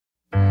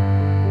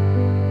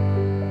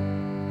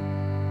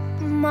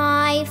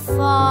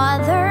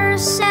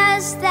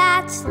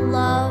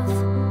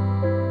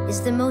is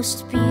the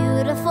most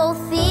beautiful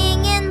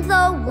thing in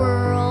the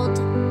world.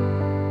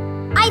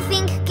 I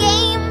think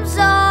games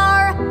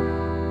are.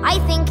 I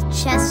think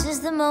chess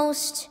is the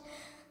most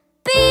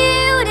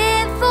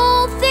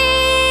beautiful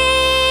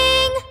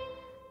thing.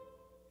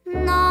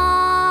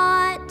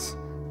 Not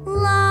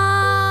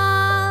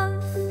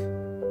love.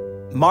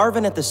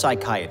 Marvin at the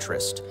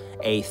Psychiatrist,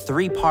 a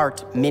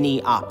 3-part mini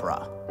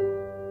opera.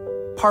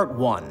 Part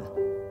 1.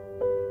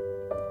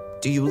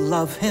 Do you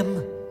love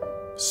him?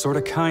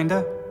 Sorta,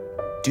 kinda.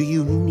 Do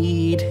you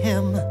need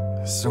him?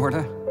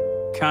 Sorta,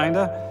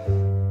 kinda.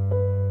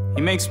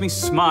 He makes me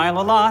smile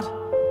a lot,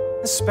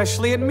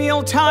 especially at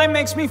mealtime,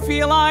 makes me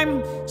feel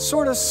I'm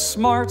sorta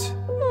smart.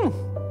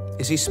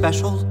 Is he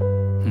special?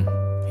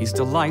 He's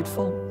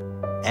delightful.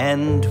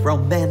 And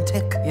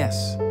romantic?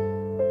 Yes.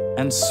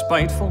 And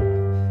spiteful.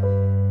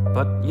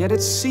 But yet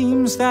it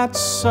seems that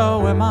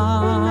so am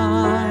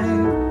I.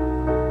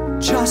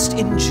 Just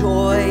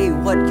enjoy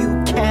what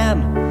you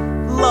can.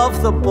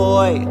 Love the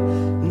boy,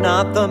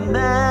 not the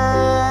man.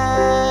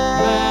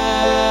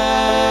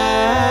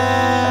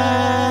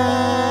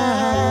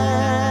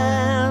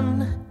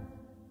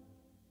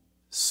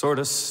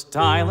 Sorta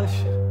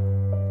stylish.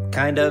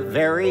 Kinda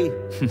very.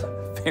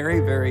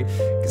 Very,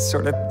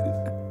 sorta.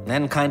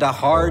 And kinda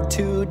hard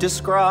to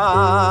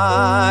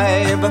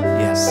describe.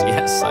 Yes,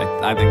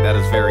 I think that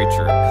is very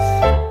true.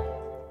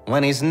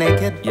 When he's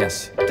naked?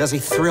 Yes. Does he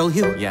thrill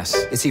you? Yes.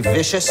 Is he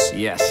vicious?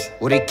 Yes.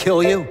 Would he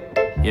kill you?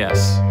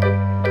 Yes.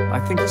 I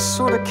think he's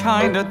sorta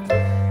kinda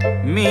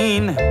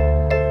mean.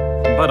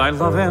 But I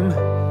love him,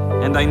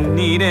 and I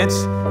need it.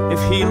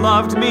 If he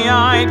loved me,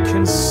 I'd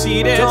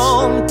concede it.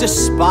 Don't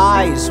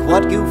despise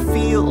what you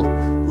feel.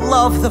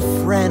 Love the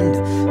friend,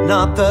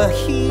 not the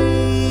heel.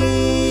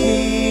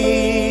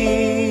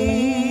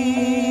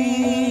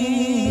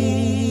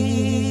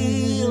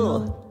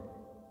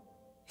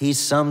 He's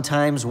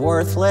sometimes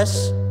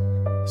worthless.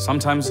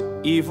 Sometimes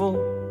evil.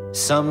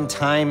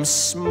 Sometimes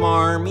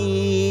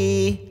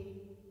smarmy.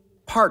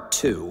 Part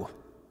 2.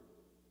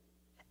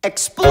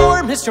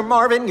 Explore, Mr.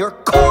 Marvin, your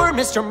core,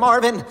 Mr.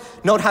 Marvin.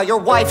 Note how your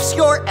wife's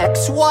your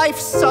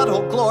ex-wife's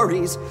subtle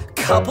glories,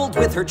 coupled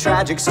with her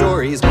tragic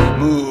stories,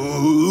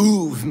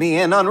 move me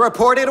in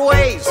unreported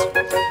ways.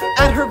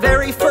 At her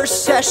very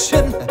first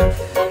session,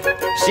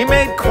 she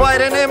made quite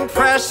an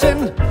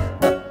impression.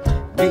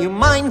 Do you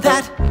mind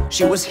that?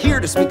 She was here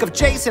to speak of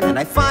Jason, and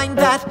I find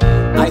that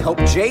I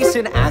hope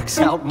Jason acts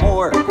out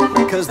more,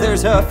 'cause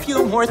there's a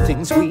few more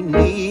things we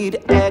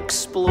need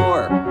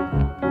explore.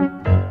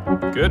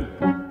 Good.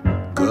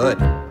 Good.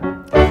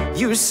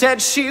 You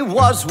said she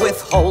was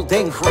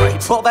withholding.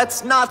 Right. Well,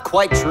 that's not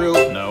quite true.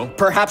 No.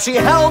 Perhaps she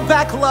held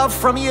back love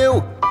from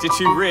you. Did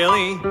she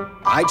really?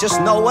 I just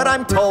know what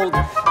I'm told.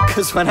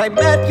 'Cause when I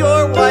met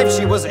your wife,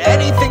 she was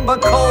anything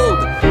but cold.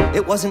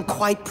 It wasn't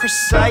quite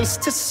precise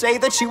to say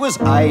that she was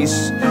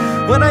ice.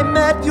 When I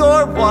met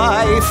your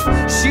wife,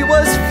 she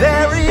was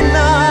very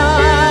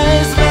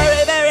nice. Very.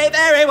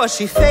 Was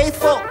she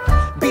faithful?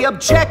 Be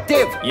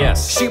objective.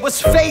 Yes. She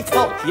was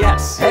faithful.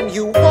 Yes. And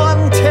you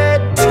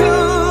wanted to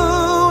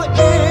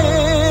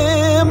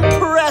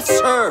impress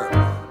her.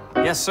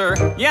 Yes, sir.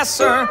 Yes,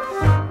 sir.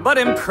 But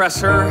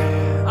impress her,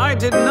 I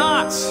did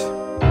not.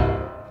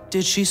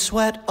 Did she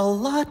sweat a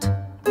lot?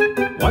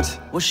 What?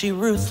 Was she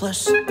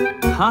ruthless?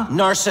 Huh?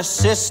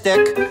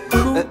 Narcissistic?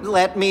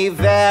 Let me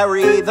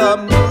vary the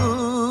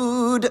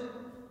mood.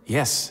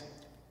 Yes,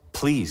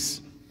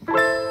 please.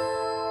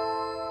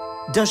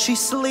 Does she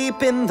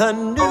sleep in the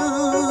nude?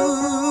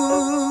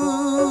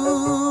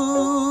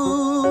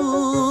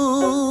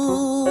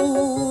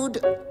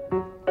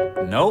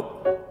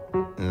 Nope.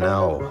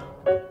 No.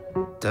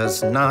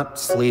 Does not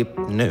sleep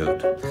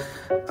nude.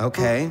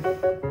 Okay.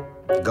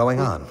 Going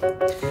on.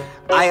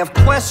 I have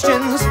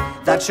questions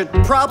that should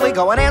probably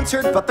go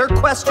unanswered, but they're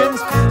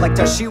questions like,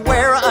 does she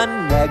wear a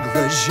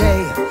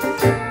negligee?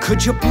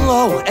 Could you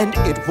blow and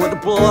it would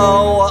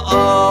blow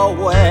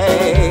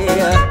away?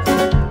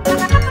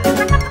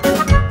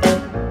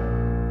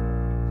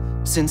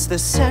 Since the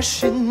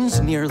session's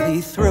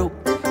nearly through,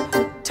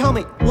 tell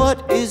me,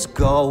 what is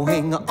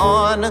going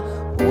on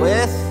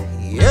with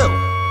you?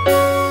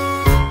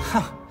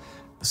 Huh.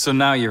 So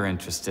now you're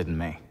interested in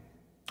me.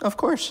 Of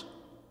course.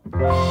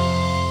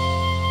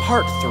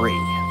 Part 3.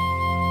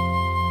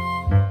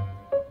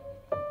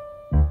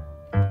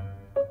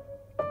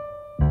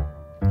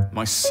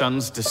 My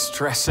son's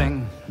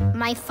distressing.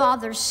 My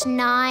father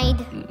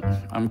snide.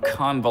 I'm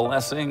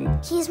convalescing.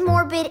 He's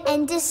morbid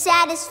and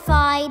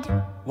dissatisfied.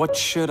 What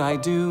should I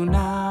do now?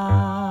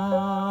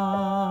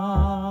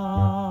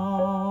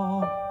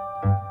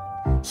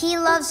 He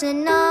loves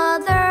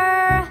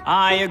another.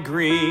 I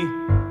agree.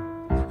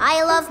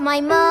 I love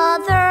my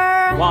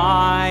mother.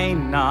 Why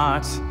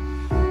not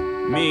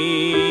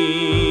me?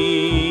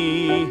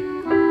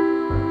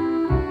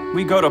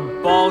 We go to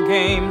ball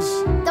games.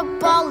 The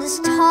ball is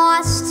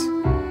tossed.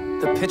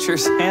 The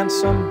pitcher's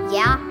handsome.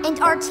 Yeah, and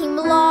our team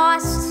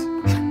lost.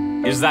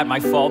 Is that my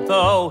fault,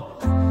 though?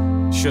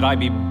 Should I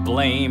be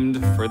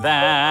blamed for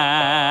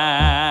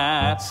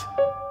that?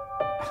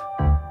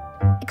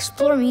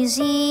 explore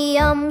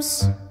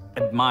museums,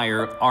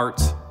 admire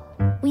art.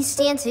 we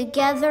stand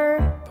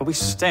together. But we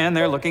stand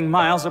there looking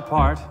miles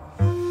apart.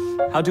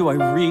 How do I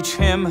reach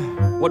him?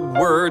 What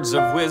words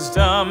of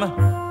wisdom?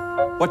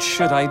 What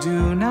should I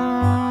do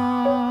now?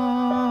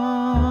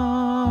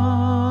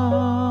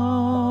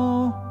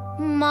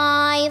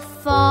 My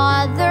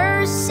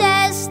father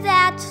says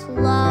that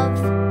love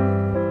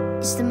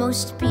is the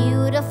most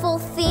beautiful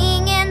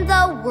thing in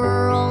the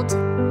world.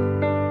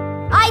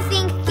 I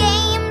think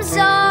games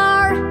are.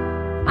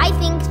 I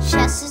think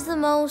chess is the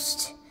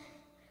most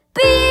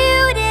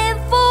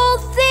beautiful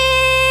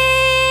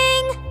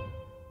thing.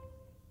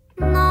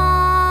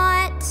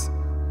 Not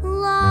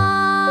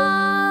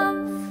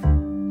love.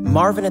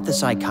 Marvin at the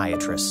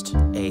Psychiatrist,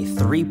 a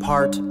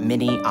 3-part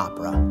mini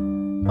opera.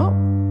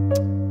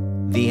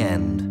 The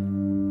end.